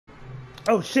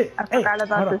Oh shit! I Hey, forgot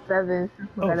about the 7.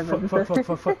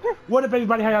 fuck. What up,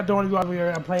 everybody? How y'all doing? You over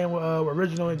here? I'm playing with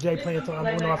Original and Jay playing some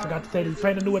Uno. I forgot to say this.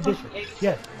 Playing a new edition.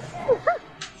 Yes.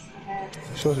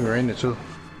 It's supposed to be raining too.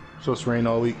 It's supposed to rain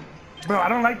all week. Bro, I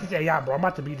don't like this AI, bro. I'm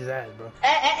about to beat his ass, bro.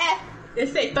 It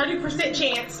say 30%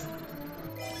 chance.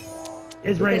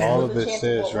 It's raining. All of it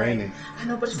says raining. I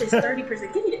know, but it says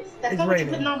 30%. Give me this. That's not what you're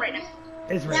putting on right now.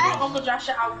 It's raining. I'm gonna Josh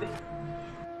your outfit.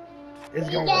 It's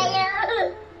going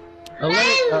rain.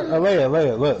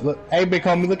 Alea, look. Hey, big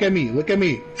homie, look at me.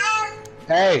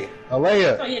 Hey,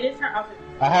 Alea. Oh yeah, this is her outfit.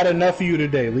 I had enough of you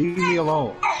today. Leave me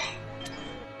alone.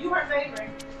 You her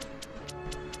favorite.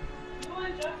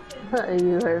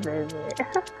 You her favorite.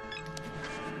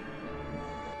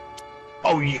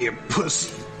 Oh yeah,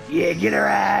 pussy. Yeah, get her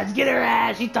ass.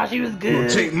 She thought she was good.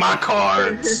 Take my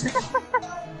cards.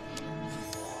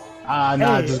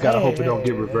 Nah, I just gotta hope it don't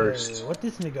get reversed. What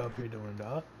this nigga up here doing,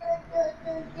 dog?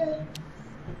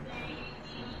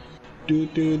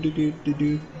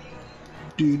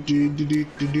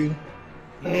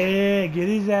 Yeah, get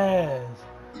his ass.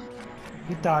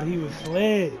 He thought he was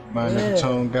slick. My nigga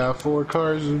Tone got 4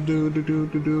 cards.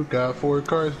 Got 4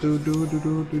 cards.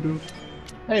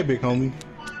 Hey, big homie.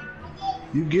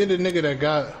 You get a nigga that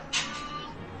got.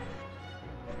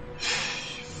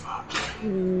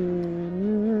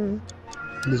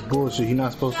 This bullshit. He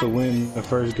not supposed to win the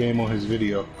first game on his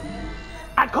video.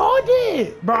 I called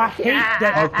it, bro. I hate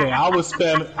that. Okay, I was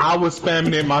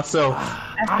spamming it myself.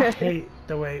 I hate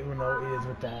the way Uno is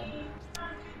with that.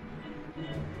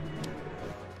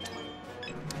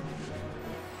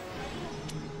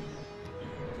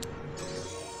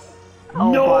 Oh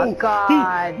no, my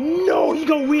god. He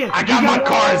gonna win. I got my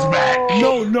cards back.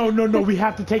 No. We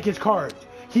have to take his cards.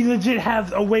 He legit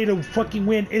has a way to fucking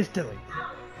win instantly.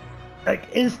 Like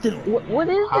instantly. What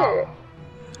is it?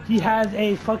 He has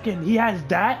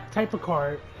that type of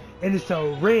card, and it's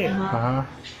a red.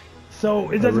 So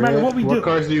it doesn't matter what we do. What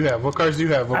cards do you have? I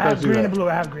have green and blue.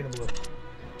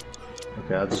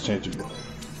 Okay, I'll just change it.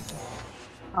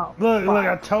 Oh, look,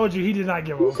 I told you he did not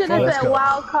give a fuck. You should have said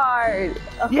wild card.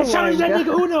 Oh, yeah, challenge that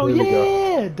nigga Uno.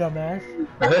 Yeah, dumbass.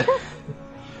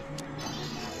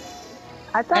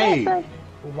 I thought I said.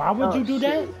 Why would you do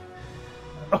that?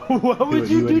 Why would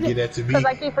you do that? Get that to me. Because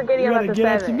I keep forgetting about the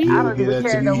 7. I don't even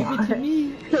care no more. Give it to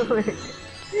me.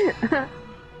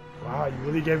 Wow, you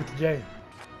really gave it to Jay.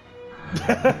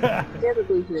 It was a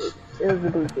blue fish.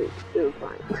 It was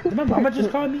fine. Remember, Mama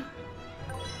just called me.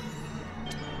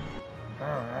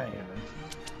 Alright,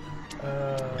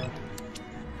 man.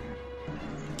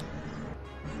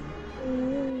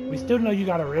 We still know you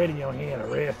got a red in your hand, a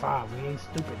red 5. We ain't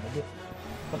stupid, nigga.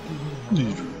 Fuck you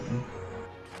mean?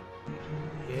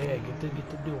 Yeah, get the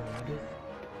doing, nigga.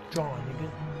 Drawing, nigga.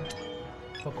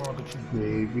 Fuck wrong with you?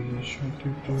 Baby,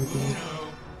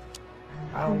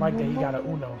 I don't like that he got a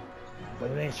Uno.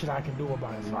 But it ain't shit I can do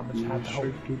about it, so I'm just have to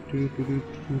hope.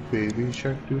 Baby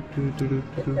shark, baby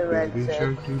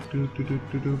shark,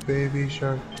 baby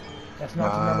shark. That's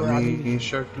not the number I need.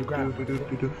 Shark,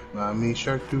 mommy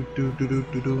shark,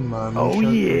 oh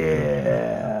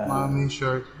yeah, mommy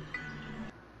shark.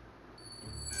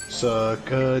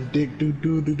 Suck a dick,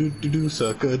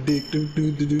 suck a dick,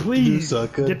 please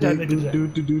suck a get that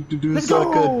nigga.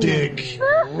 Suck a dick.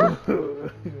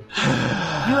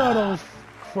 You know those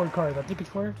 4 cards. I think it's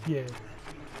 4. Yeah.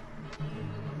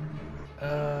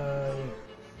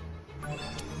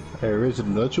 Hey,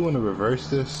 Original, don't you want to reverse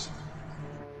this?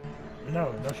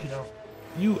 No, she don't.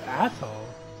 You asshole.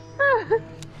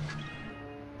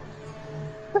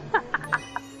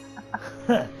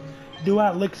 Do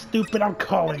I look stupid? I'm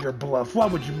calling your bluff. Why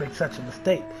would you make such a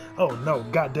mistake? Oh no,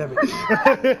 god damn it.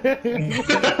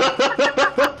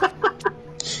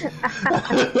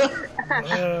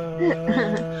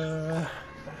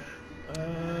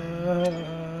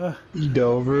 You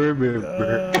don't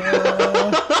remember.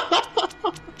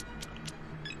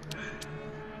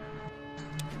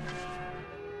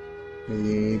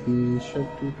 Baby shark,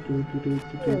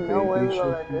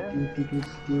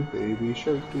 baby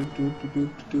shark,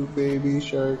 baby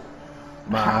shark.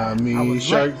 Mommy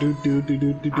shark,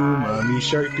 mommy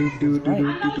shark,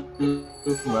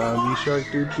 mommy shark,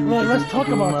 Well, let's talk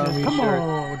about this. Come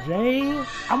on, Jay.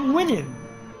 I'm winning.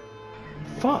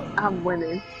 Fuck. I'm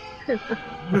winning.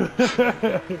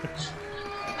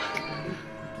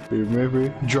 Remember,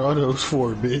 draw those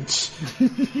 4, bitch.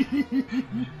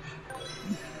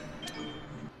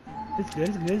 It's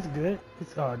good.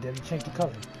 Oh, damn, you changed the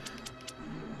color.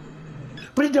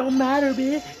 But it don't matter,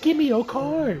 man. Give me your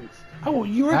cards. I want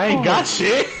your cards. I ain't got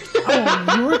shit. I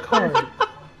want your cards.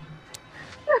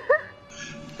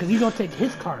 Because he's going to take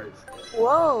his cards.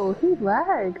 Whoa, he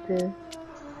lagged.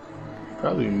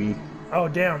 Probably me. Oh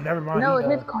damn, never mind. No,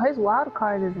 his wild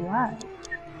card is wide.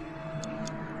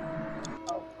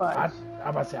 Oh fuck. I'm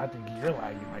about to say I think you're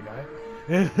laggy, my guy.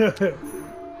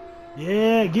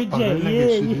 Yeah, get Jay.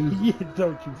 Yeah.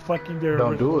 Don't you fucking dare.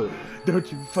 Don't do it.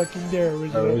 Don't you fucking dare,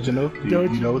 Original. Original,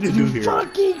 you know what to do here.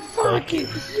 Fucking.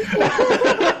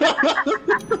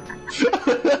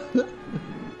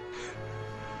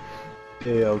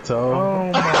 Yo, Toe.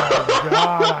 Oh my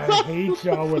god, I hate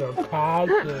y'all with a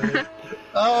passion.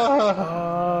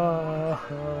 Oh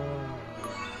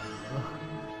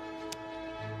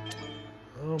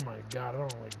my god, I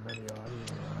don't like none of y'all.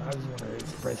 I just want to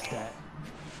express that.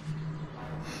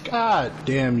 God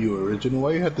damn you, Original.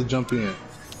 Why you have to jump in?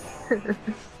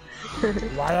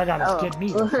 Why I gotta skip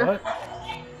me? The fuck?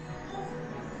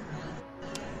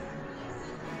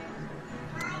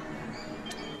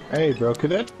 Hey, bro,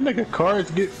 could that nigga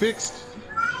cards get fixed?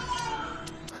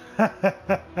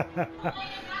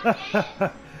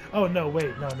 Oh no,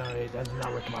 wait, no, that's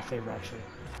not working my favor actually.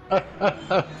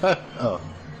 Oh.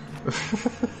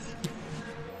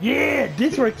 Yeah,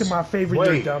 this worked in my favor,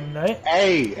 you dumb nut.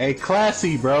 Hey,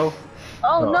 classy, bro.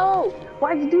 Oh no!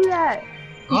 Why'd you do that?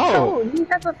 He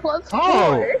has a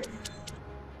 +4.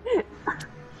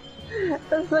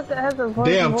 This sucker has a +4.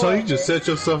 Damn, so you just set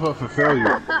yourself up for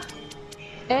failure.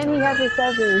 And he has a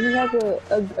 7. He has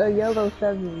a yellow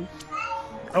 7.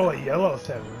 Oh, a yellow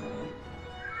 7.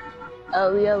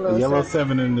 Oh, yellow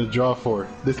 7 in the draw 4.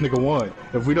 This nigga won.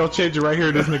 If we don't change it right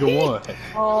here, this nigga won.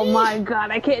 Oh my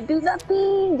god, I can't do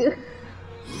nothing!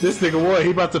 This nigga won.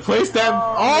 He about to place that.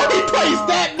 He placed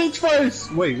that bitch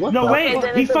first! Wait, what No, the wait,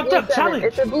 fuck? he fucked up. 7. Challenge.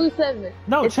 It's a blue 7.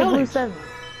 No, it's challenge. a blue 7.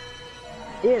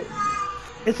 Yes.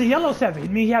 It's a yellow 7. I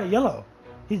mean, he had a yellow.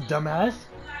 He's dumbass.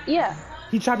 Yeah.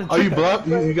 He tried to. Oh, you buff?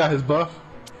 You got his buff?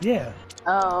 Yeah.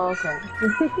 Oh, okay.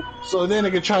 So then they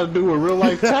can try to do a real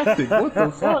life tactic. What the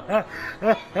fuck?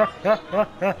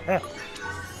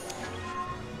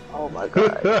 Oh my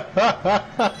god.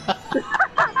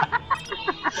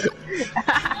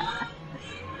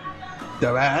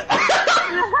 Dumbass.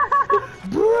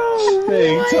 Bro,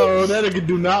 Hey, Toad, that nigga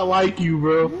do not like you,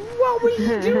 bro. what would he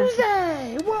do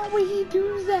that? What would he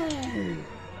do that?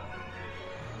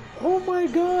 Oh my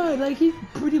god, like he's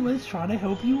pretty much trying to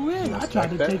help you win. I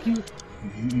tried to take you.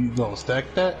 You gonna stack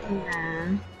that?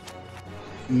 Nah.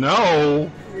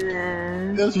 No.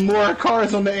 Nah. There's more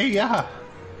cards on the AI.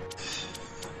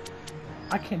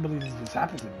 I can't believe this just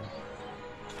happened to me.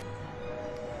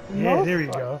 Yeah, No, there we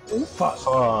go. Fuck.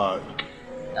 Fuck.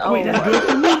 Oh Wait, that's good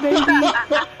for me, baby.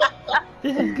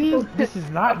 This is good. This is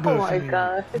not good Oh for my me.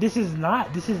 god. This is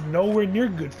not. This is nowhere near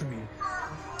good for me.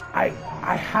 I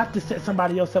have to set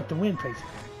somebody else up to win, basically.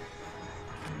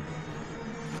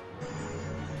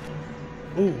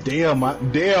 Ooh. Damn my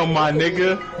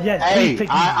nigga. Yes, hey, pick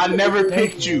I never Thank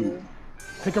picked you.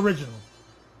 Pick original.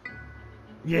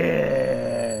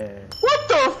 Yeah. What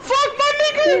the fuck, my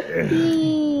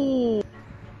nigga?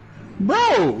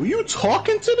 Bro, you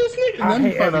talking to this nigga? Let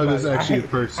me find out this actually a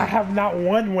person. I have not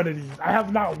won one of these. I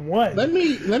have not won. Let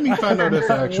me find out this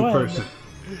actual person.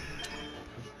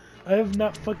 I have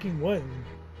not fucking won.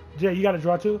 Jay, you got a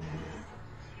draw too?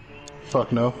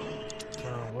 Fuck no.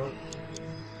 Oh, well.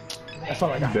 That's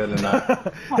all I got. You better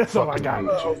not. That's all I got.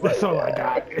 That's all I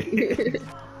got.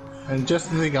 And just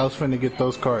to think I was finna get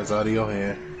those cards out of your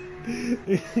hand.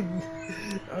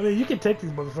 I mean, you can take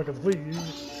these motherfuckers, please.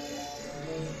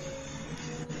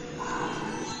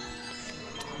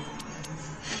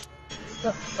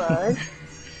 The fuck?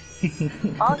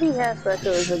 All he has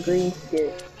special is a green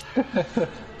skit.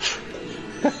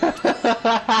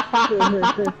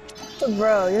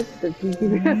 Bro, you're stupid.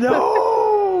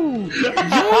 No! Jay!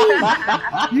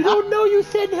 You don't know you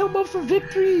setting him up for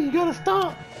victory. You gotta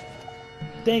stop.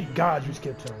 Thank God you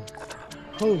skipped him.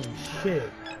 Holy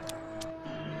shit.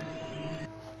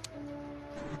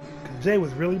 Jay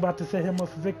was really about to set him up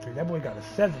for victory. That boy got a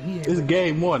 7. He ain't It's ready.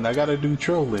 game 1. I gotta do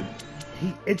trolling.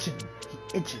 He itching. He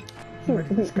itching. He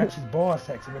ready to scratch his ball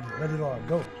sacks and ready to let it all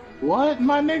go. What,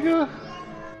 my nigga?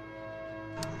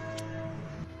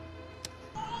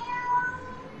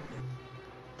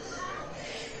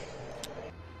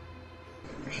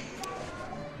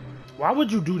 Why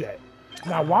would you do that?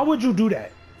 Now, why would you do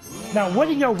that? Now, what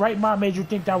in your right mind made you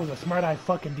think that was a smart I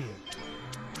fucking did?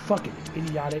 Fucking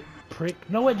idiotic prick.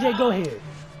 Know what, Jay? Go ahead.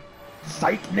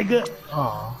 Psych, nigga.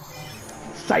 Aw.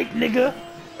 Psych, nigga.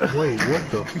 Wait,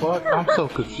 what the fuck? I'm so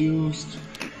confused.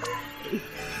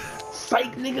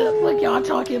 Psych, nigga. What y'all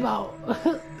talking about?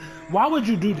 Why would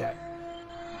you do that?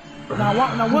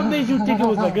 Now, what made you think it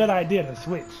was a good idea to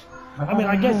switch? I mean,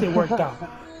 I guess it worked out.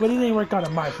 But it didn't work out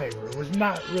in my favor. It was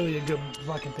not really a good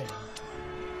fucking thing.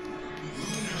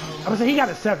 I was saying he got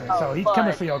a 7, Oh, so he's fuck.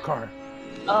 coming for your car.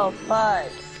 Oh,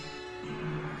 fuck.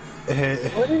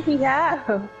 What does he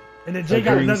have? And then Jay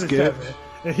got green another skip. 7.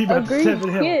 And he A about to green 7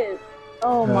 him. skip.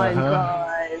 Oh my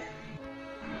god.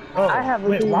 Oh, I have a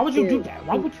wait, green why would you do skip. that?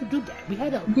 Why would you do that? We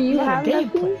had a, Do you we had have a game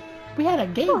nothing? plan. We had a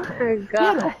game Oh plan. my We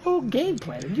had a god. whole game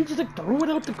plan, and you just like threw it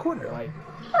out the corner, like.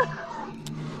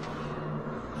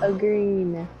 A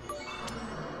green.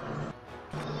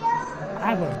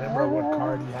 I don't remember what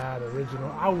card he had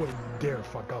original. I wouldn't dare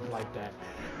fuck up like that,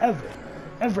 ever,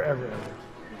 ever, ever, ever.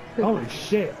 Holy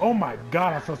shit! Oh my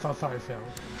god! I feel so sorry for him.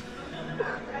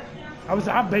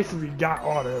 I basically got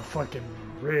all the fucking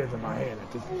reds in my hand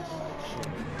at this shit.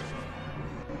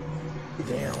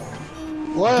 Damn.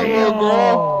 What, Damn.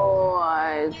 bro? Oh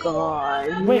my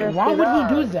god. Wait, why would he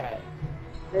do that?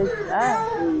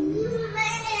 Exactly.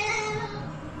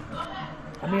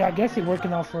 I mean, I guess he's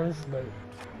working out for us, but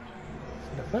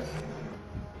the fuck?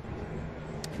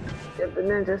 Jumping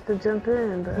in just to jump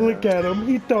in, bro. Look at him.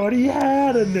 He thought he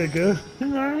had a nigga.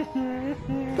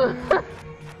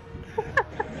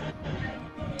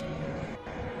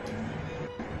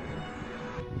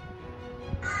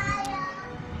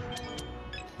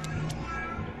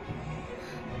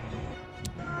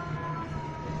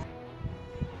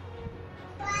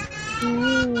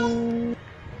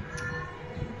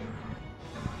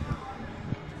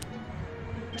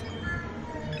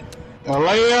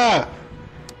 Alea!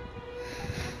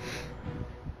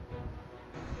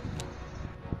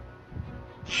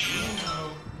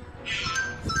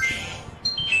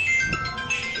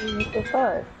 What the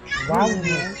fuck? Why would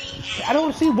he? I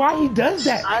don't see why he does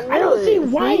that. I I don't know see it,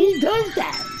 why see? he does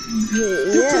that.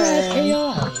 Yeah.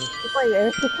 AR. It's like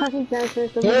every time he does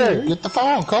this, Hey, get the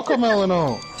phone. Coco Melon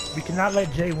on. We cannot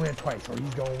let Jay win twice, or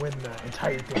he's gonna win the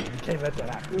entire thing. We can't let that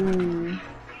happen.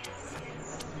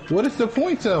 What is the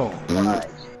point zone?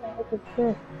 What is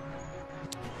this?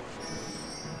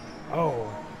 Oh.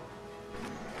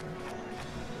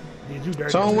 Did you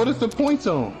dirty? Son, what is the point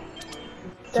zone?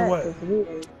 To what? That is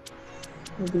weird.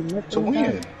 Maybe To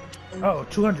win. Oh,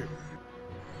 200.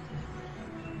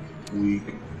 Weak.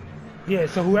 Yeah,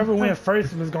 so whoever wins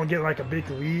first was gonna get like a big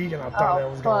league, and I thought that Oh,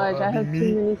 was fudge. I gonna have be too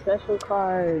me. many special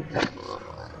cards.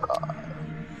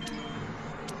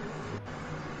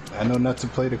 I know not to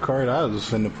play the card I was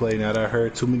finna play now that I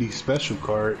heard too many special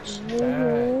cards.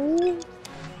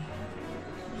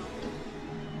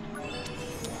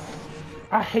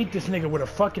 I hate this nigga with a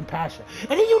fucking passion.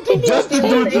 And then you didn't Justin even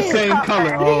doing change the it. same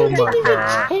color. And Oh then you my didn't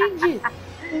god. even change it.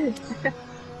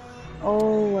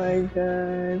 Oh my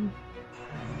god.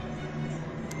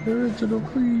 Original,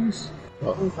 please.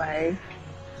 I'm sorry.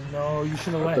 No, you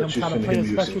should have let thought him you try to finna play hit a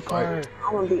me with special some fire. card.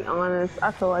 I'm gonna be honest.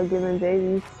 I feel like giving Jay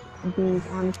these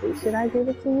honestly. Should I give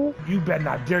it to you? You better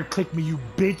not dare click me, you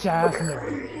bitch ass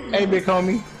nigga. Hey, big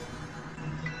homie.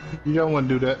 You don't want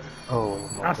to do that. Oh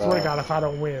my I swear to God, if I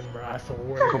don't win, bro, I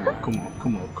swear. Come on, come on,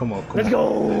 come on, come on, come Let's on.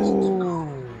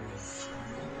 go.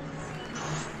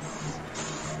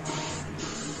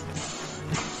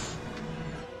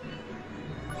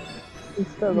 I'm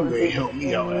still You gonna ain't help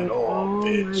me out at all, Oh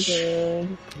bitch. my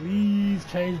god. Please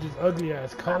change this ugly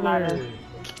ass color.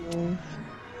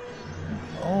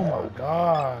 Oh my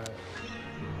God.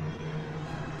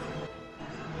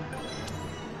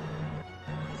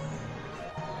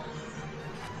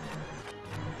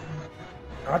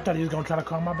 I thought he was gonna try to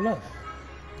call my bluff.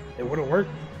 It would have worked.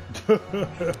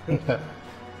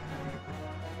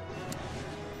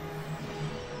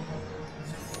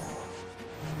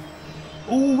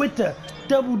 Ooh, with the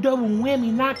double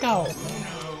whammy knockout.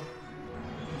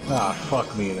 Ah,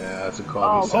 fuck me in the ass and call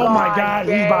Oh, me Oh my God, God,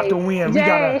 he's about to win.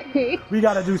 Jay. We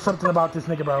gotta do something about this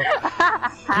nigga, bro.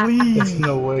 There's Please,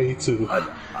 no way to.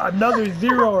 another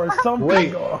 0 or something.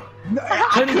 Wait. Or I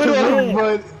turn it could to have, red.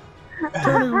 but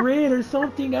Turn it red or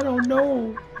something. I don't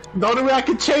know. the only way I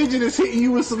can change it is hitting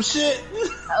you with some shit.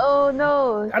 Oh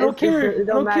no. I don't care. It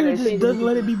I don't care. matter. Just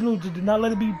let it be blue. Just do not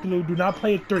let it be blue. Do not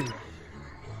play it 3.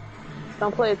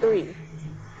 Don't play a 3.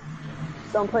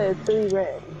 Don't play a 3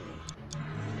 red.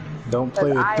 Don't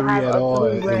play I a 3 have at a all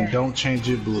 3 and red. don't change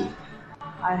it blue.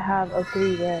 I have a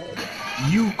 3 red.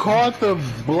 You caught the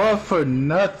bluff for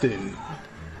nothing.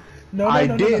 No, I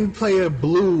didn't play a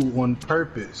blue on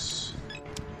purpose.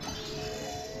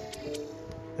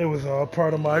 It was all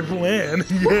part of my plan.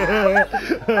 Yeah.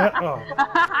 Oh.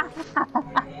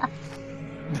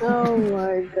 Oh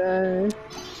my god.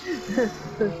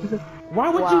 Why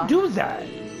would Wow. you do that?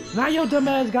 Now your dumb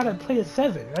ass gotta play a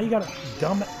 7. Now you gotta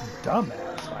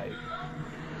dumbass. Like,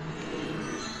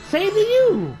 same to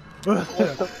you.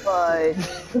 What the fuck?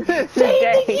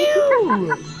 Same to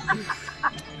you.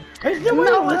 Is no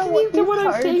one listening to what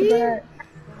I'm saying?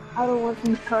 I don't want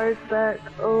these cards back.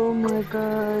 Oh my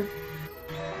god.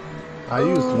 I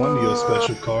used one of your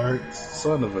special cards.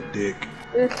 Son of a dick.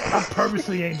 I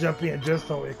purposely ain't jump in just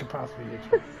so it could possibly hit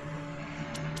you.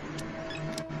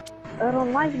 I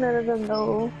don't like none of them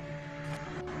though.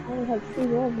 I only have 2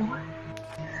 more.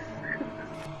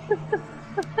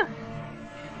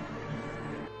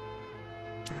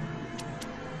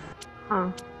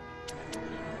 Huh.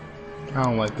 I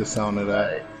don't like the sound of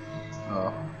that.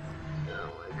 Oh.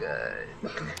 Oh my god.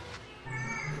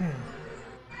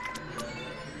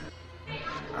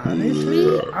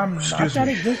 Honestly, I'm not that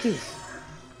against this.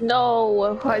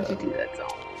 No, why'd you do that to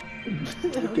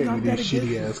Give me these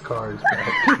shitty ass cards back.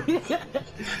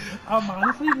 I'm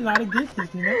honestly not against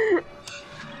this, you know?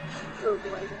 Oh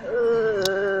my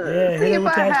god. Yeah, hit it if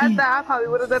with I that had heat. that, I probably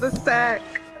would have done a stack.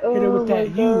 Hit it Oh with my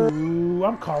that god. you.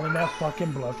 I'm calling that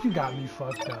fucking bluff. You got me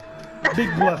fucked up. Big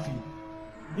Bluffy.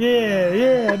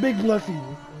 Yeah, Big Bluffy.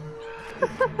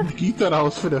 You thought I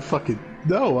was finna fucking...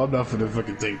 No, I'm not finna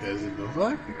fucking take that shit, the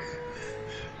fuck?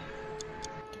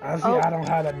 Honestly, I don't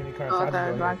have that many cards. So I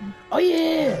just go ahead. Oh,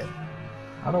 yeah!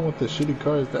 I don't want the shitty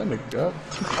cards that nigga got.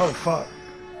 Oh, fuck.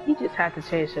 You just had to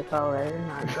change the color. Oh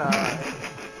my god.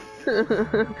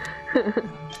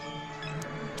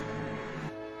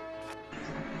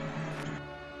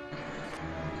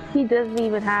 He doesn't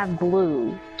even have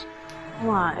blue. Oh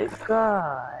my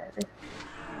god.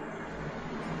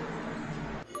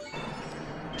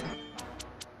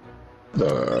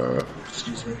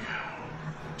 Excuse me.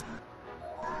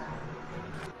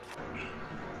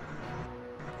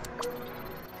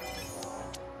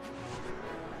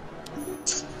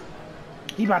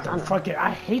 He about to fucking...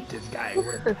 I hate this guy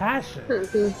with a passion.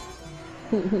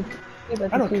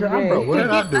 I don't care. Bro, what did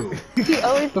I do? He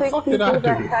always picks fuck people did I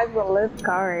that do? have the list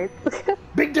cards.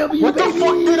 Big W, What the baby!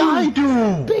 fuck did I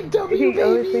do? Big W, He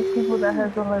always baby! picks people that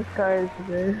have the list cards.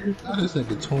 Man. This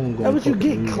nigga tone going That what you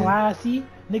get, fucking classy?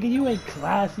 Nigga, you ain't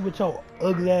classy with your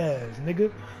ugly ass,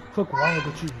 nigga. Fuck wrong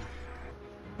with you?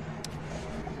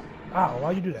 Ow,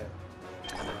 why you do that?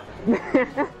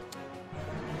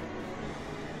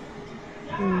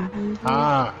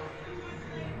 Ah.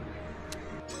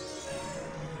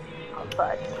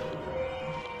 But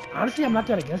Honestly, I'm not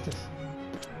that against this.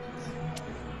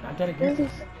 Not that against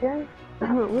this.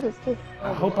 what is this?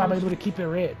 I hope I'm able to keep it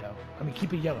red, though. I mean,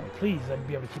 keep it yellow. Please let me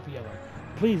be able to keep it yellow.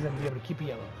 Please let me be able to keep it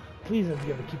yellow. Please let me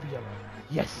be able to keep it yellow.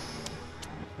 Yes.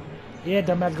 Yeah,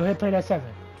 dumbass, go ahead and play that 7.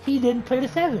 He didn't play the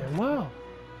 7. Wow.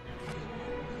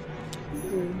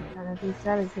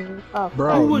 Oh,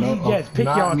 Bro, Who would no, you guess? Pick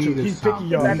not y'all me two. this He's time. picking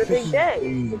y'all. That's a He's big picking- day.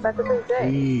 Please, That's a big day.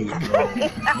 please, bro.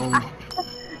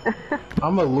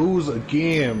 I'ma lose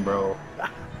again, bro.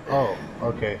 Oh,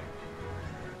 okay.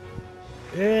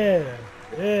 Yeah,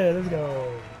 let's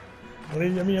go. I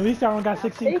mean, at least I don't got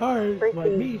 16 cards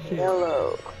like me. Shit.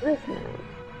 Yellow Christmas.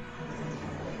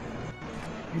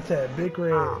 You said big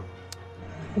red.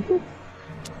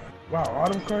 Wow, all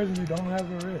them cards and you don't have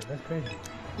the red. That's crazy.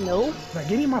 Nope. Now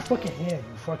give me my fucking hand,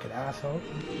 you fucking asshole.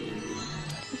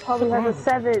 He probably has a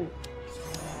 7.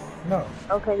 No.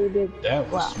 Okay, he did. That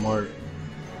was smart.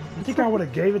 You think I would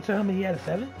have gave it to him and he had a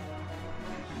 7?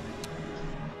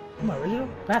 Am I original?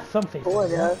 That's some face. Boy,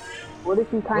 does. What if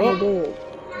he kind of did?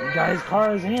 You got his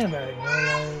car's hand back,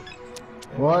 man.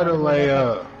 Like, What a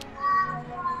layup.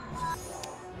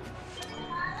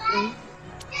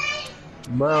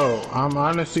 Bro, I'm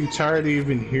honestly tired of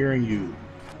even hearing you.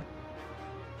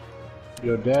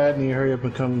 Your dad need to hurry up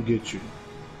and come get you.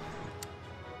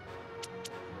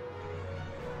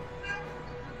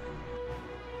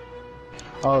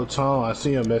 Oh, Tom, I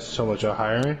see your message on what you're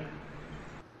hiring.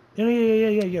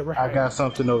 Yeah, right. I got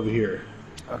something over here.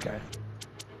 Okay.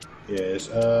 Yeah, it's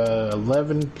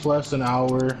 11 plus an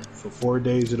hour for 4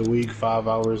 days of the week, 5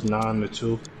 hours, 9 to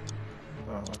 2.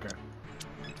 Oh, okay.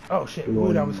 Oh shit,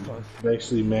 ooh, that was close.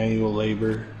 Basically manual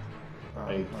labor, Oh,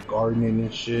 like okay. gardening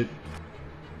and shit.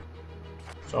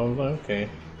 So I was like, okay.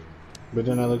 But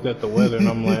then I looked at the weather and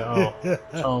I'm like, oh,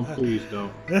 Tom, please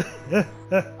don't.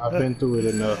 I've been through it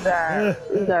enough. That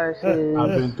shit.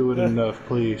 I've been through it enough,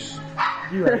 please.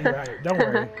 You're right. Don't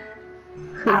worry.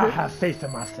 I have faith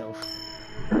in myself.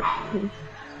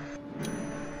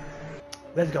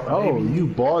 Let's go, Oh, baby. you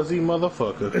ballsy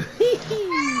motherfucker.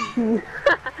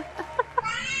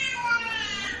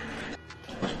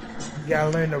 You gotta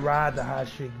learn to ride the hot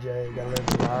streak, Jay. You gotta learn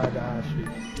to ride the hot streak.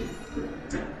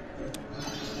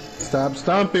 Stop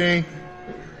stomping.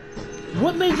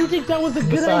 What made you think that was a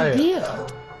good Messiah. idea?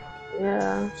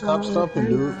 Yeah. Stop stomping,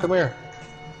 dude. Come here.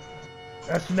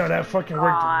 That's that fucking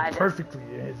worked God. perfectly.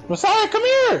 Messiah, come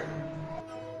here.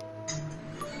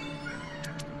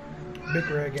 Big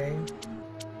red game.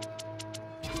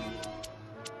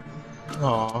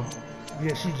 Aw.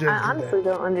 Yeah, she just. I honestly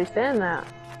don't understand that.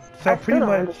 So I pretty still don't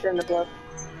much. understand the bluff.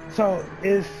 So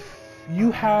if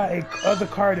you had a other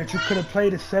card that you could have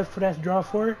played except for that draw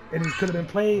for, and it could have been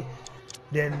played,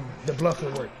 then the bluff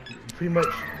would work. Pretty much.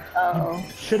 You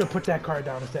should have put that card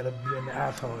down instead of being the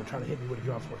asshole and trying to hit me with a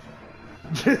draw force.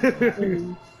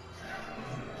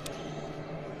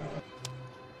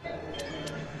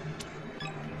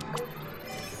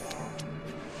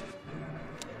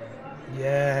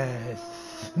 Yes.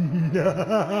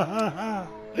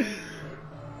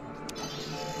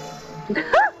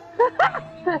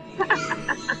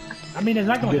 I mean, it's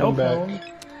not gonna help him.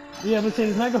 Yeah, but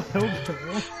it's not gonna help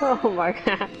him. Oh my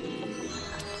god.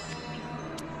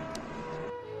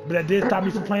 But that did stop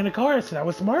me from playing the cards, so that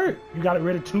was smart. You got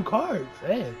rid of 2 cards.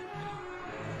 Hey.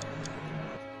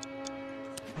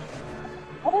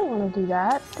 I didn't want to do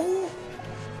that. Dang it.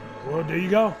 Well, there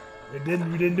you go. You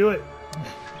didn't do it.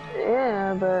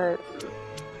 Yeah, but...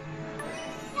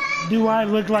 Do I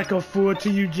look like a fool to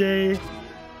you, Jay?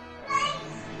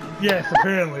 Yes,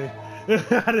 apparently.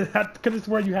 I could have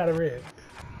sworn you had a red.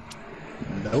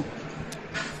 Nope.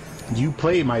 You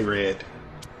played my red.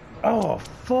 Oh,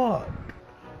 fuck.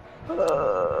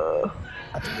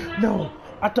 No,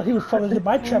 I thought he was falling into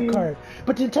my trap card,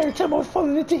 but the entire time I was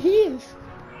falling into his.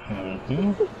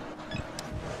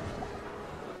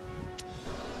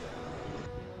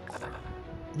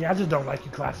 Yeah, I just don't like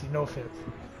you, Classy. No offense.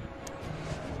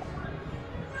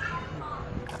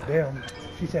 Damn,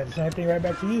 she said the same thing right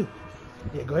back to you.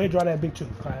 Yeah, go ahead and draw that big 2,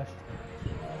 Class.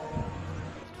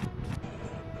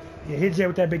 Yeah, hit Jay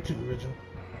with that big 2, Original.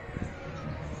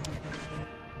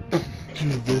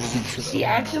 She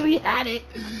actually had it.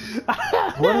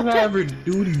 What did I ever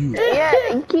do to you? Yeah,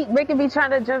 you keep making me trying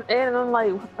to jump in, and I'm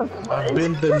like, what the fuck? I've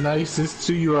been the nicest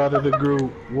to you out of the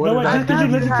group. What No, did I just 'cause you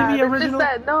do? listen to me, Original.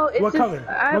 What color?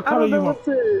 What color you want?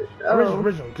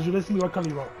 Original, because you listen to me. What color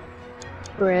you want?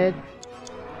 Red.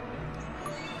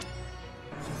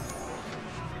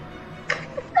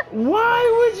 Why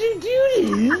would you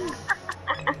do this?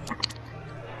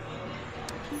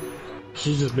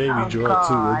 She just made me draw God.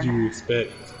 too. What do you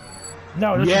expect?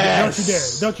 No, don't Yes! you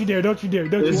dare. Don't you dare.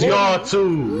 It's y'all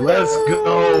too. Let's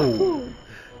go.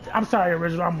 I'm sorry,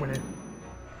 Original. I'm winning.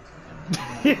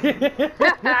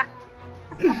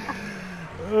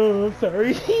 Oh, I'm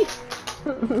sorry.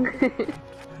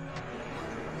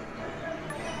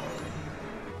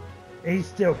 He's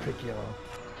still picky on.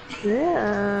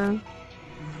 Yeah.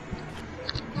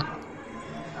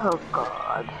 Oh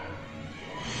god.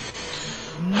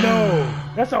 No,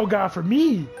 that's all God for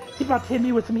me. He's about to hit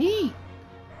me with some heat.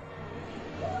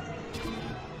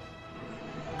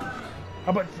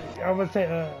 I would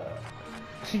say,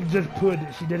 she just put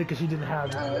it. She did it because she didn't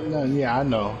have it. No, yeah, I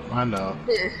know.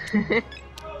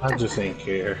 I just ain't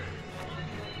care.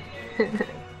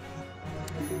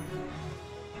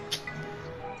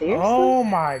 Seriously? Oh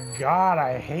my God,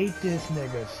 I hate this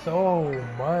nigga so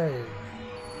much.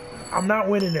 I'm not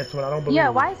winning this one. I don't believe. Yeah,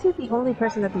 why is he the only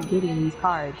person that be getting these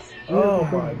cards? Oh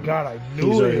my God, I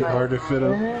knew it.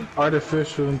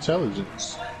 Artificial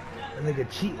intelligence. That nigga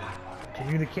cheating,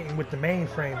 communicating with the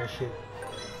mainframe and shit.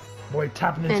 Boy,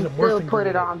 tapping into And the still morphing put grid.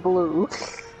 it on blue.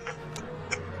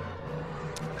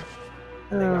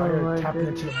 Nigga out here Oh, tapping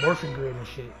into the morphing grid and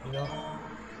shit, you know?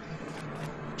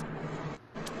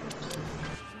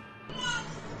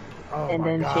 Oh and my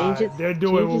then God. change it. They're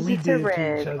doing what we to did to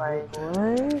red. each other. Like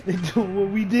what? They're doing what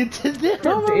we did to them.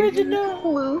 Original.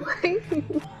 Blue.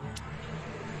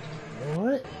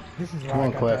 What? This is why Come I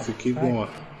on, got Classy, that keep fight. going.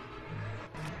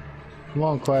 Come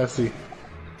on, Classy.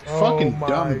 Oh Fucking my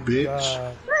dumb bitch.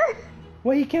 God.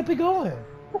 Well, he kept it going.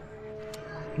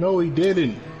 No, he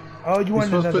didn't. Oh, you He's wanted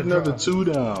supposed to put another another 2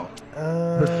 down.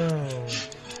 Oh.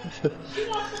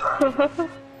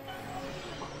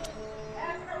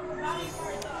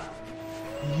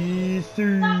 Yes,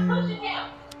 sir.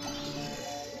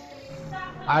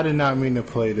 I did not mean to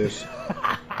play this.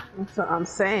 That's what I'm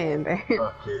saying, man.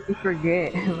 You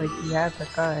forget, like you have the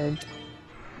card.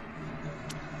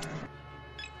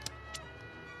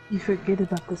 You forget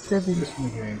about the 7. This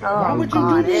nigga ain't got Oh Why no would you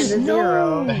god, do this? and the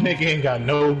 0. That nigga ain't got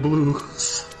no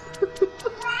blues.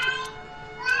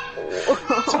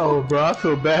 Oh, bro, I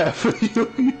feel bad for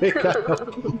you. You ain't got no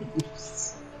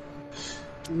blues.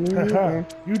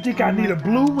 You think I need a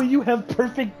blue when you have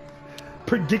perfect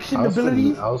prediction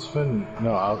abilities? I was finna.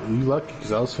 No, you lucky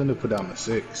because I was finna put down the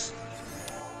 6.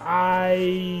 But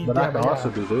I can also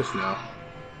do this now.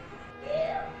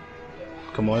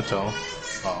 Come on, Tone.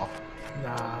 Oh.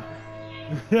 Nah.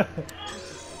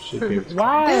 Shit, baby.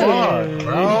 Why? Fuck,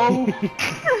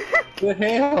 bro. The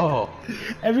hell?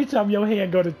 Every time your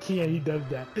hand go to 10, he does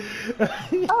that.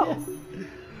 Oh.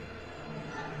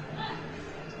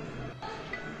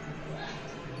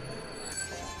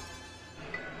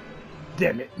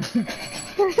 Damn it.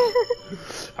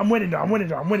 I'm winning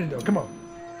though. Come on.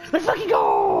 Let's fucking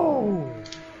go!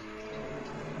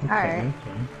 Alright.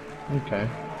 Okay.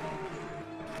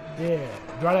 Yeah.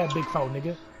 Draw that big foul,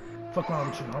 nigga. Fuck wrong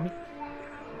with you, homie.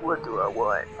 What do I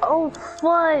want? Oh,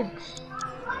 fudge!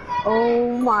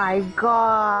 Oh my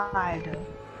god.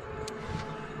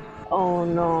 Oh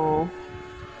no.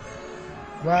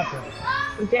 What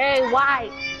happened? Jay, why?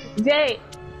 Jay!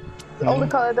 The only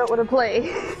color I don't want to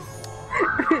play.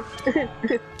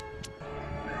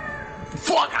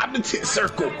 Fuck out the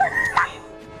circle!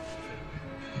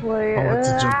 Wait, I want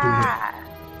to jump in.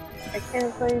 I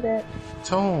can't play that.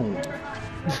 Tone.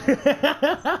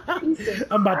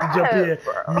 I'm about to jump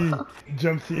in. Me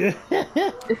jumps in.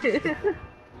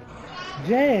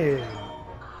 Jay.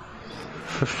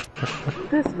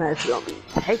 This match gonna be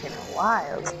taking a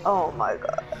while. Oh my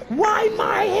god. Why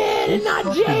my head and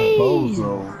not Jay's?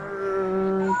 Bozo.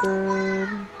 Good.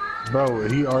 Bro,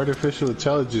 he artificial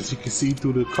intelligence. He can see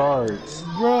through the cards.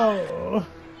 Bro.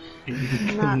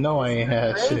 No, I ain't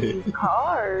had shit. These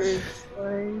cards.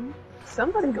 Like,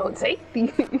 somebody gonna take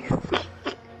these.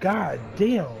 God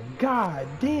damn.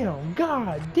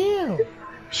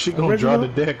 She gonna draw the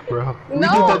deck, bro. We No.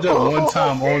 did that job one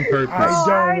time on purpose. I I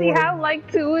already wanna- have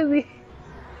like 2 of these.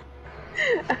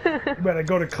 You better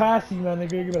go to classy, man,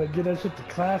 nigga. You better get that shit to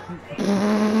classy.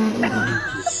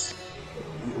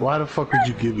 Why the fuck would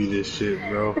you give me this shit,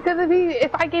 bro? Because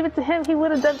if I gave it to him, he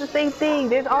would have done the same thing.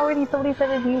 There's already so many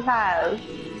feathers you have.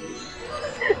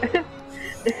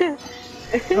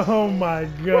 Oh my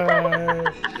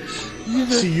god.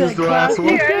 She used the last one?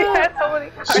 He already had so many.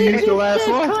 She used the last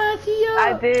one?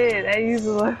 I did. I used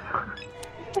the last one.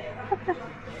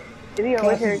 Did he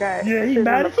over here, guys? Yeah, he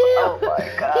mad as hell. Oh my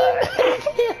god.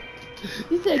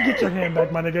 He said, get your hand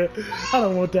back, my nigga. I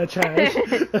don't want that trash.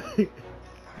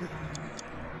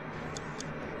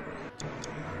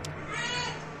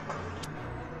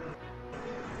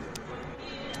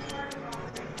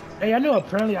 Hey, I know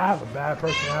apparently I have a bad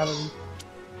personality.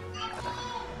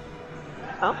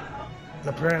 Huh?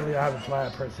 Apparently I have a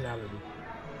bad personality.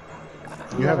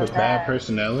 You have a bad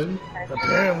personality?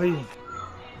 Apparently.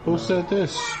 Who said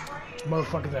this?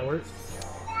 Motherfuckers at work.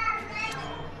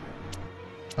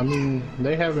 I mean,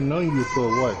 they haven't known you for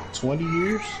what, 20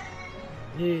 years?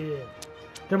 Yeah.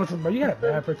 There was some, bro, you got a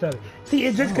bad personality. See,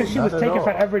 it's just because she not was at taking all.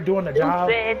 forever doing the job,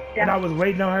 and I was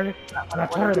waiting on her, and I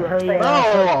told her to hurry up.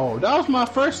 Oh, that was my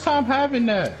first time having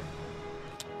that.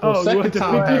 Oh, Well, you want second the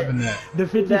time 50? having that. The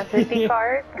 50? That 50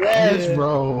 card? Yes, Yeah.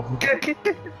 bro.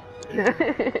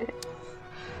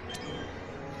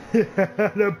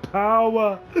 The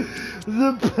power.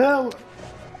 The power.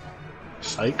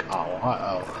 Psych.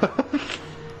 Oh.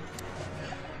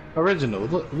 Original.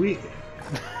 Look,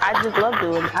 I just love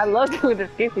doing it. I love doing the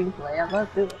skipping play. I love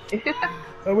doing it.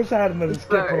 I wish I had another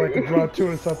skip for like a draw 2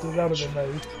 or something. That would have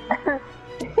been nice.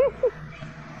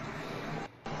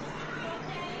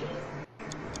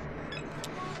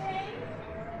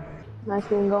 That's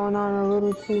been going on a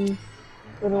little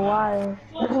while.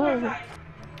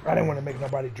 I didn't want to make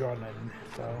nobody draw nothing,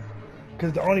 so.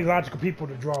 Because the only logical people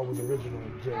to draw was original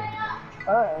and Jay.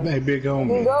 Alright. Hey, big Here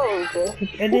homie. goes.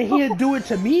 And then he'd do it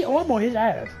to me, or I'm on his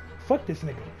ass. Fuck this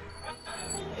nigga.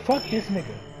 Fuck this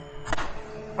nigga.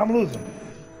 I'm losing.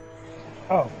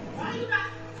 Oh.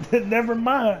 Never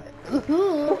mind.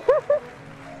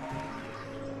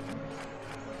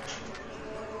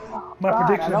 My God,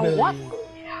 prediction I don't ability. want this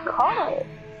card.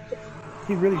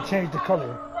 He really changed the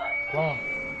color. Wow.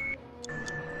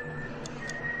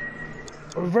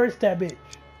 Reverse that bitch.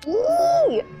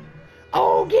 Yee!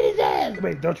 Oh, get his ass!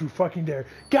 Wait, don't you fucking dare.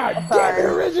 God damn it, Sorry.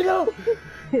 original!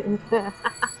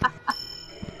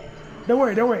 Don't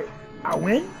worry. I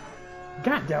win?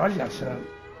 God damn, I just gotta shut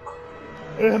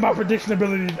up. My prediction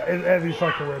ability is every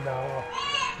fucking word now.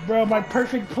 Bro, my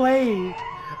perfect play.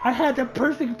 I had the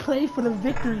perfect play for the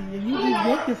victory, and you just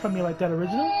yanked it from me like that,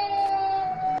 original?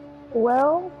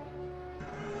 Well,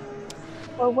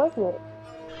 what was it?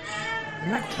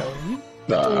 I'm not telling you.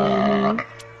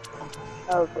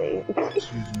 Okay.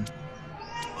 Excuse me.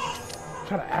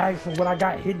 Try to ask for what I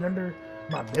got hidden under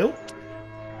my belt?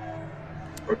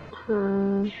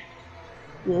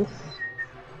 Yes.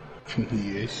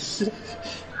 Yes.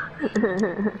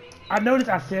 I noticed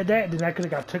I said that, and then I could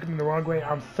have got taken the wrong way.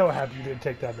 I'm so happy you didn't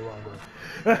take that the wrong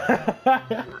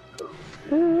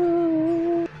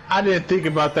way. I didn't think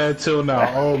about that until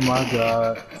now. Oh my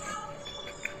god.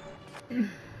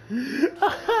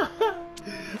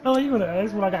 Oh, you gonna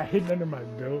ask when I got hidden under my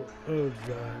belt? Oh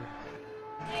god.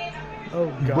 Oh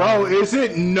god. Bro, is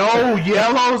it no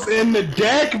yellows in the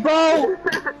deck, bro?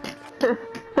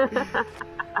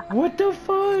 What the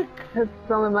fuck?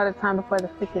 It's only by the time before the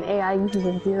freaking AI uses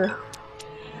a 0.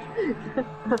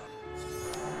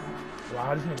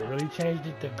 Wow, this nigga really changed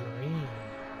it to green.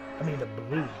 I mean, the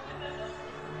blue.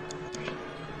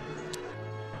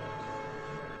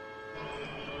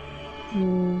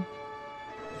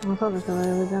 I thought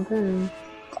somebody would jump in.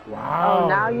 Wow. Oh,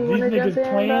 now you these wanna niggas jump in,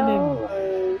 planning.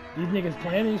 though? These niggas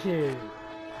planning shit.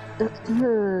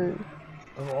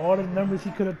 Of all the numbers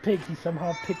he could have picked, he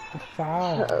somehow picked the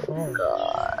 5. Oh,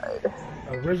 God.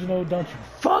 Original, don't you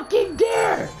fucking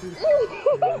dare!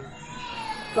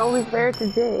 It's only fair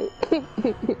to Jake.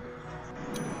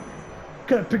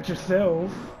 Could have picked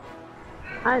yourself.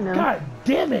 I know. God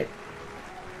damn it!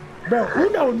 Bro,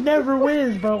 Uno never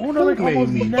wins, bro. Uno like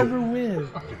almost never wins.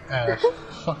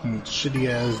 Fucking shitty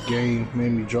ass game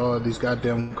made me draw these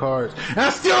goddamn cards. And I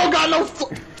still don't got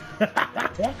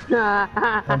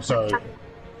no I'm sorry.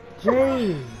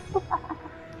 Jay,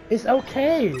 it's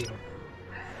okay.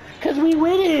 Cause we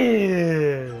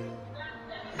winning.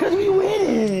 Cause we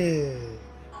winning.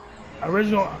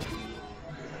 Original.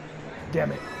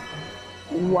 Damn it.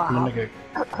 Wow.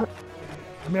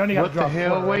 I mean, I only got to draw 4. What the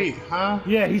hell? Right? Wait, huh?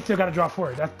 Yeah, he still got to draw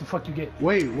 4. That's the fuck you get.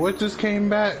 Wait, what just came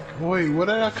back? Wait, what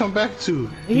did I come back to?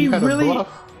 He You had a really, bluff?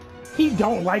 he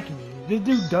don't like me. This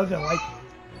dude doesn't like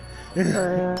me.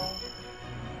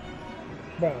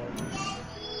 Bro.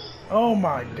 Oh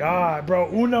my god, bro.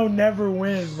 Uno never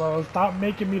wins, bro. Stop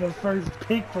making me the first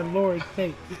pick for Lord's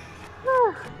sake.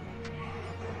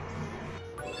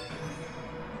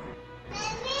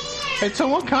 Hey,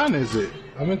 Tom, what kind is it?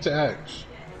 I meant to ask.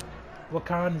 What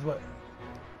kind is what?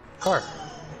 Car.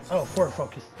 Oh, Ford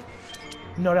Focus.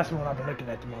 No, that's the one I've been looking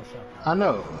at the most of. I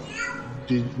know.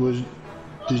 Did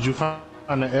you find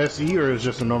the SE or is it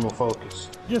just a normal Focus?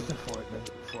 Just a Ford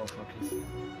Focus.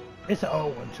 It's an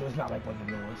old one too. It's not like one of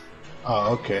the new ones.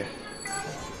 Oh, okay.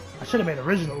 I should have made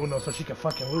original Uno so she could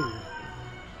fucking lose.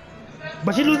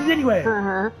 But she loses anyway.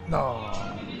 No.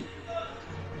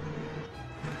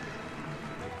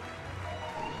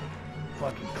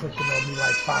 Fucking clicking on me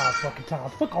like 5 fucking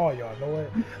times. Fuck all y'all, know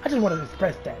what? I just want to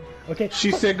express that, okay?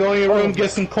 She said go in your room and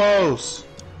get some clothes.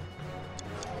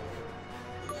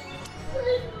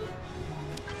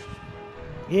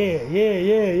 Yeah.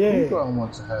 Who do I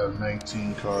want to have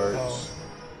 19 cards?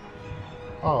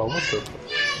 Oh, what the?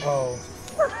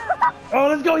 Oh,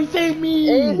 let's go! He saved me!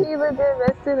 Hey, he looked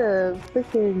invested a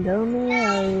freaking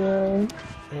domain.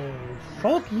 Hey,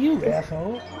 fuck you,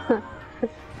 asshole.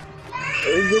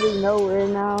 We're getting nowhere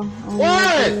now.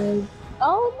 What?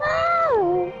 Oh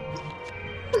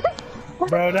no!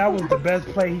 Bro, that was the best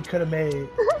play he could have made.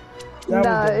 That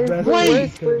nah, was the best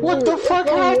wait, play. what the fuck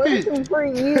happened? For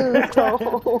you,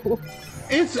 so.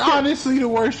 It's honestly the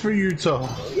worst for Utah.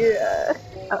 Yeah.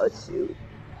 Oh shoot.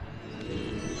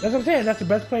 That's what I'm saying. That's the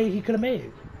best play he could have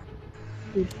made.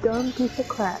 You dumb piece of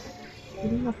crap.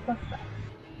 Give me the fuck back.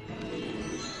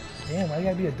 Damn, why you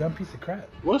gotta be a dumb piece of crap?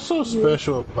 What's so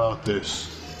special about this?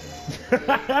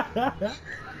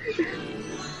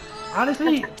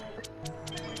 Honestly,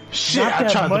 shit, not I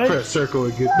that tried much, to press circle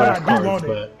and get but those I do cards want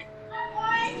back.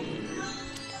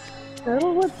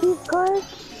 Settle with these cards?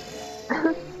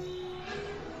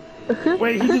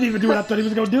 Wait, he didn't even do what I thought he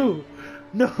was gonna do.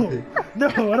 No, I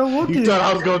don't want You this. thought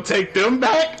I was gonna take them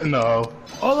back? No.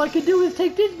 All I can do is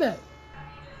take this back.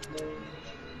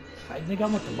 I think I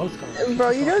want the most cards.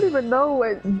 Bro, you don't even know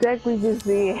what deck we just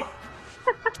did.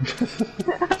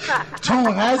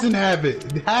 Tone hasn't have it,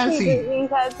 has he? He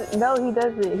has, no, he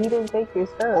doesn't. He didn't take your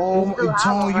stuff. Oh, You still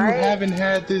Tone, have it, right? you haven't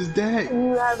had this deck.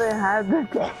 You haven't had the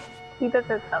deck. He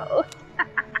doesn't know.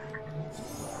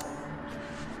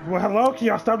 Well, hello, can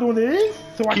y'all stop doing this?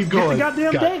 So I Keep can going. get the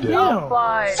goddamn deck Oh, down.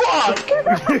 fine. Fuck!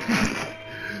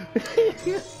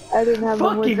 I didn't have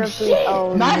one Fucking with shit.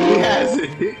 Oh, Now no. he has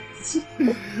it.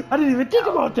 I didn't even think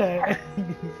about that.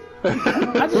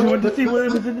 I just wanted to see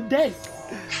what was in the deck.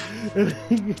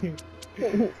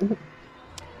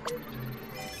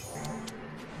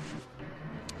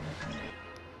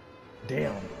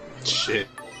 Damn. Shit.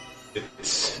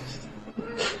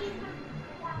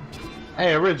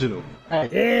 Hey, original. Hey.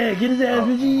 Yeah, get his ass,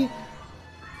 Vigi.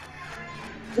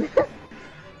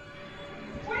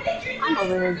 I'm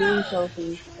over here doing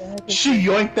trophies. She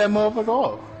yoinked that motherfucker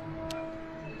off.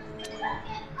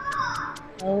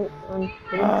 Oh,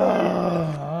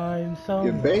 I'm so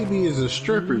Your baby is a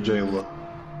stripper, Jayla.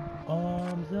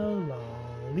 I'm so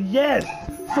lonely. Yes!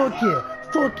 Fuck yeah!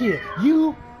 Fuck yeah!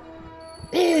 You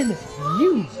and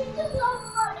you!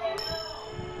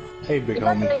 Hey, big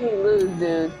You're about to homie. make me lose,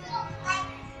 dude.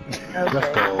 Let's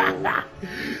Okay.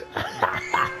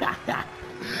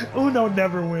 go. Uno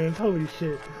never wins. Holy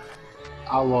shit.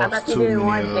 I I lost thought you too didn't many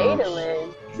want of Jay to those.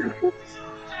 win.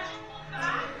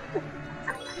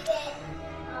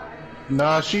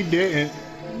 Nah, she didn't.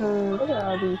 Look at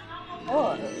all these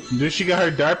toys. Did she got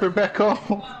her diaper back on?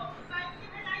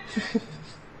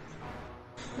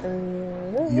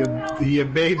 Your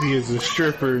baby is a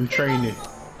stripper in training.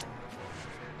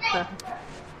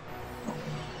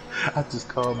 I just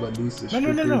called my niece a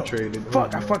stripper in training.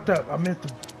 Fuck, Oh, I no. fucked up. I meant to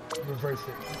reverse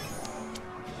it.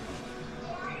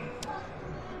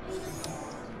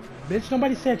 Bitch,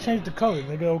 nobody said change the color,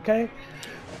 nigga, okay?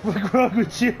 What's wrong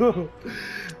with you?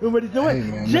 Nobody do it. Hey,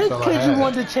 man, Just that's all I because you had.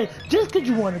 want to change, just because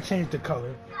you want to change the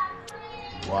color.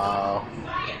 Wow.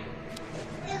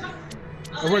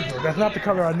 Original, that's not the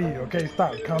color I need, okay?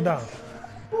 Stop, calm down.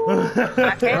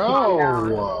 I can't calm down.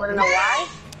 Bro. Wanna know why?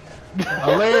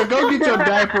 Alea, go get your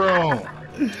diaper on.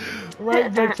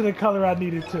 Right back to the color I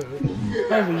needed to.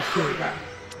 Holy shit.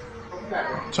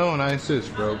 Tone, I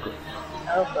insist, bro.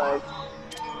 Oh, fudge.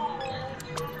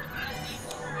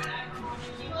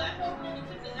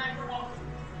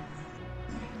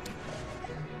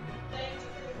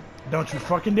 Don't you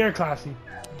fucking dare, Classy.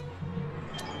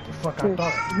 The fuck I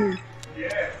thought.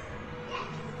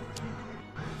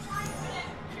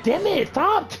 Damn it,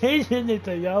 stop changing it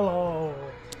to yellow.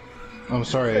 I'm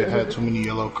sorry, I had too many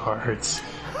yellow cards.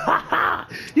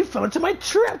 You fell into my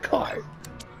trap card.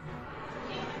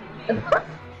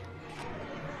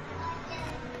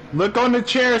 Look on the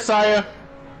chair, Saya.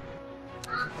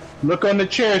 Look on the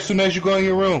chair as soon as you go in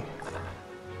your room.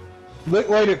 Look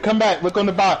later, come back, look on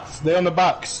the box. They're on the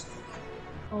box.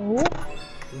 Oh.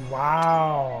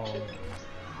 Wow.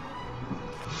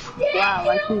 Wow,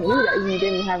 like you knew that you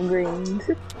didn't have greens.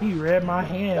 He read my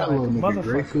hand That like a little nigga motherfucker.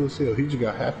 grateful as hell. He just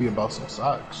got happy about some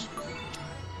socks.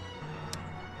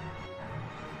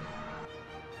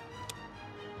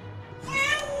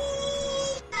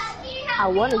 I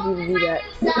wanted you to do that.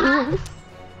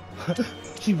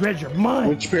 She read your mind.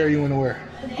 Which pair you want to wear?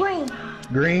 Green.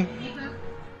 Green?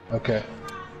 Okay.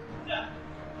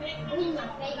 Green, my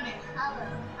favorite color.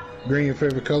 Green your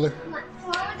favorite color? Mom,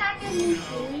 I got your new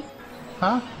shoes.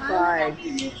 Huh? Fine.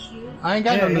 New shoes. I ain't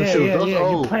got no new shoes. Those You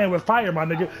old. playing with fire, my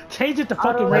nigga. Change it to I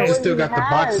fucking don't know I red. just what still he got the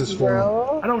has, boxes for him.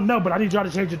 bro. I don't know, but I need y'all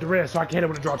to change it to red so I can hit it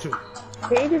with a draw two.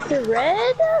 Change it to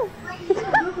red?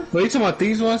 What, you talking about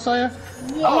these ones, Saya?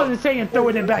 I wasn't saying throw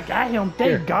it in back at him, thank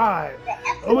Here. God.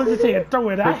 I wasn't saying throw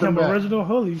it at Put them him, back. original.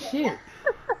 Holy shit.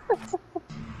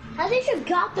 I think you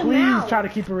got them Please out. try to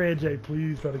keep it red, Jay.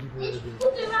 Please try to keep it red, Jay.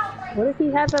 Put them out right What if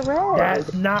he has a red?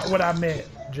 That's not what I meant,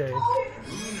 Jay.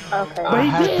 Okay. But he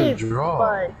I had did. to draw.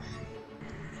 But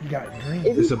You got green.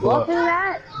 is It's he a bluff. bluffing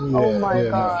that? Yeah, Oh my yeah.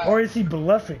 god. Or is he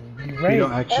bluffing? You He right.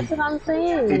 don't That's actually. what I'm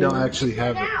saying. He don't actually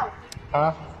have it. now.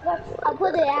 Huh? I'll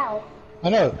put it out. I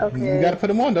know. Okay. You gotta put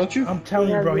them on, don't you? I'm telling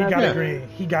He you, bro, he has got a nothing. green.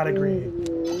 He got a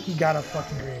green. He got a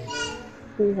fucking green.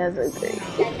 He has a green.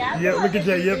 Yep, look at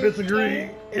Jay. Yep, it's a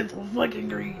green. It's a fucking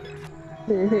green.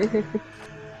 Bro,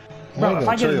 if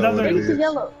I get another- Change it to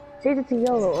yellow. Change it to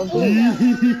yellow or blue.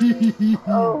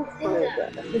 Oh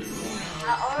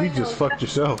my You just fucked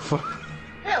yourself.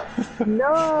 god.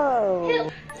 No.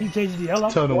 He changed the yellow.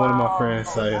 Telling one of my Wow. friends,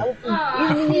 Saya. It's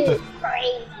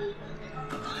crazy.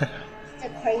 It's a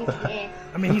crazy man.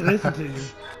 I mean, he listened to you.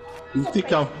 You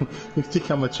think I'm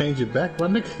gonna change it back, my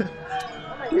nigga? Oh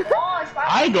my gosh, why-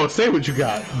 I ain't gonna say what you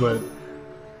got, but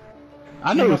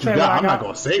I know You what you gonna say what got. I I'm not got?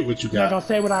 gonna say what you You're not gonna got.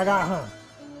 say what I got, huh?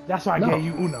 That's why I No. gave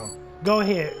you Uno. Go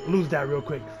ahead, lose that real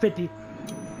quick. 50.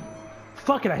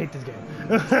 Fuck it, I hate this game.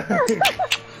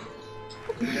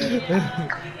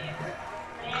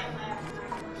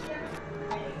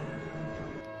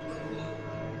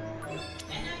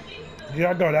 Here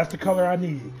I go, that's the color I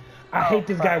need. I hate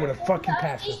this guy with a fucking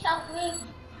passion. Please help me.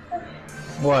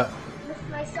 What? With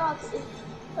my socks.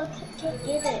 Look, can't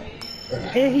get it.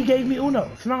 And he gave me Uno,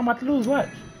 so now I'm about to lose, watch.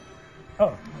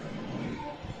 Oh,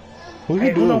 Who hey,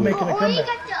 you doing? Uno with? making a I only comeback.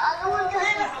 got the other one because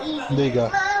it's easy. There you go.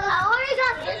 I only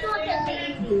got this one because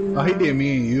it's easy. Oh, he did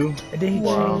me and you. And then he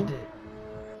Wow. changed it.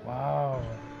 Wow.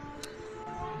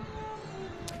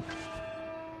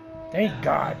 Thank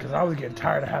God, because I was getting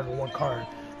tired of having one card.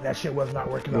 And that shit was not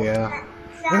working out. Yeah.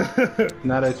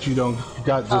 Now that you don't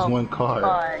got just one card.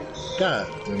 Fine. God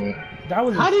damn it. That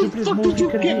was the How the stupidest fuck move did you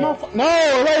could get have my No,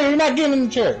 Larry, you're not getting in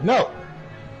the chair. No.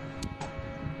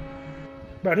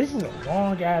 Bro, this is a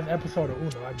long ass episode of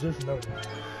Uno. I just noticed.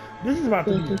 This is about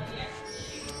to be.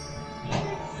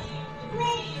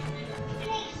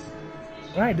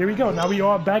 Alright, there we go. Now we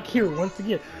all back here once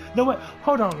again. No, wait.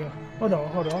 Hold on. Hold on.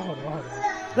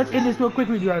 let's end this real quick.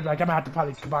 We'll be right back. I'm gonna have to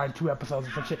probably combine 2 episodes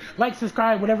or some shit. Like,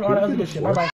 subscribe, whatever, all that other good shit. Bye bye.